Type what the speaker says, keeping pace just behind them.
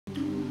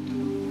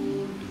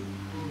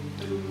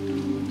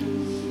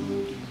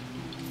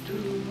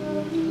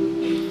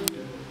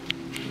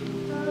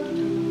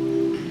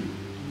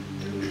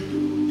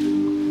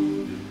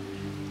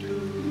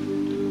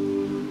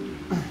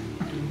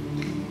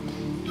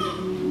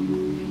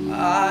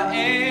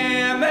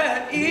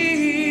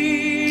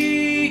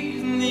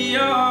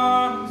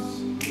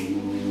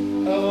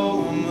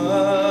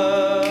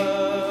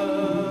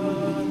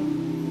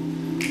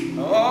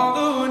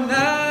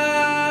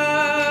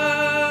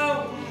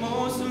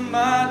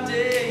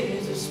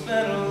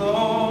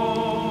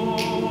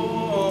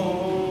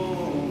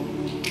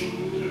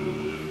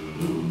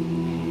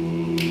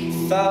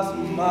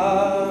1,000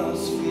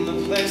 miles from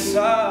the place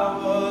I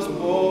was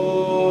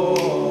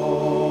born.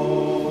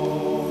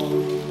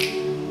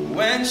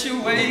 When she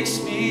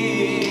wakes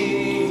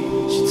me,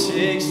 she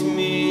takes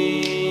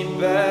me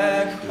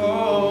back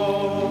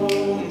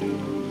home.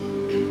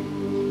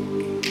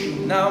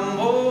 Now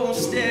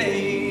most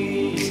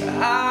days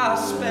I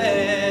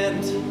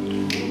spend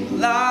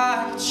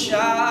like a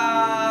child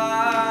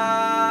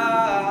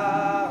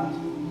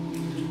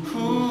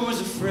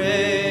who's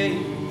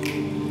afraid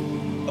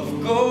of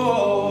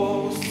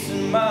ghosts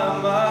in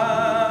my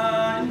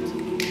mind.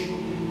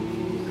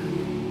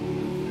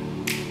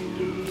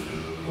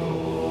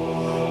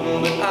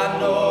 But I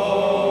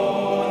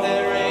know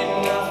there ain't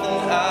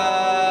nothing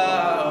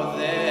out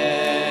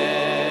there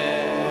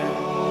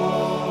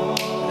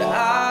that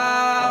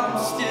I'm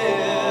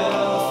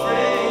still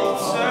afraid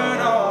to turn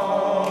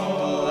on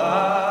the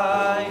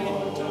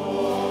light.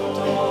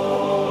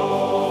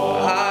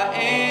 I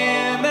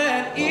am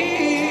at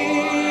ease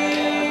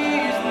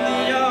in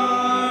the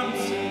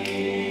arms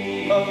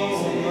of a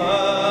woman.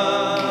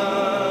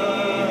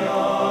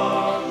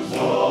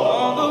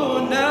 Although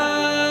now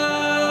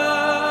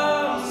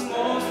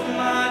most of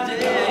my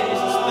days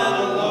are spent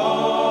alone.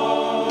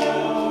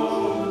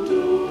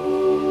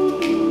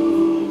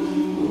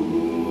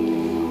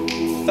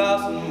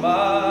 1,000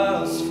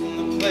 miles from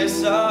the place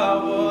I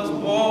was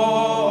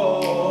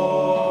born.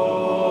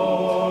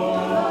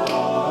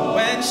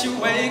 When she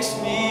wakes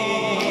me,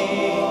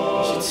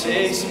 she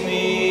takes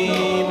me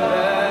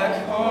back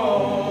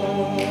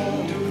home.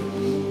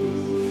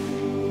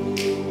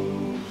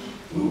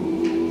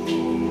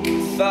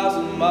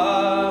 1,000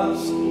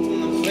 miles from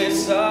the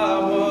place I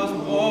was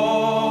born.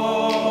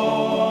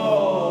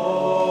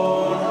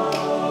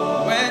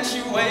 When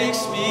she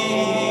wakes me,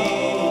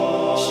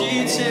 she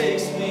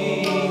takes me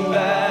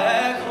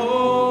back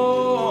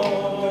home.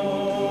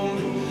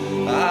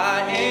 I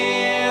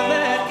am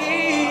at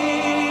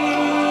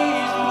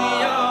ease in the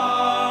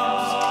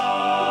arms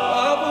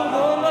of a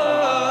woman.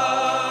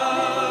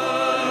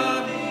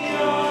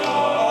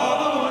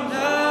 Although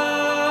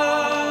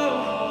now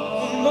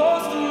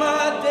most of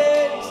my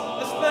days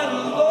I spend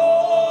alone.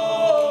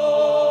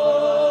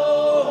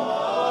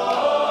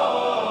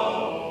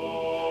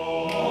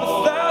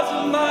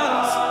 1,000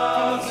 miles from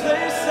the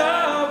place I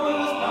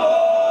was born.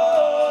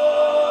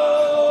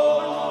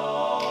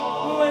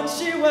 When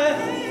she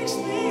wakes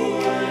me,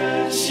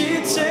 she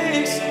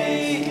takes me.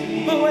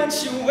 But when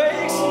she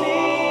wakes me,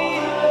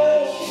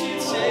 she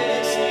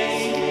takes me.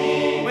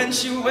 When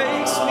she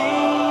wakes me,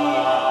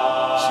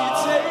 she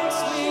takes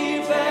me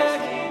back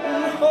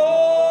home.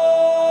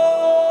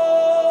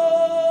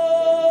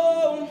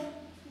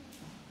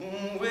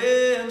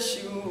 When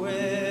she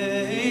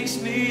wakes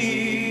me,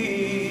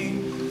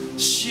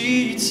 she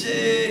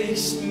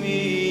takes me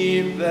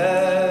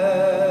back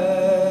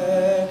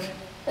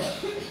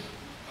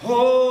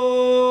home.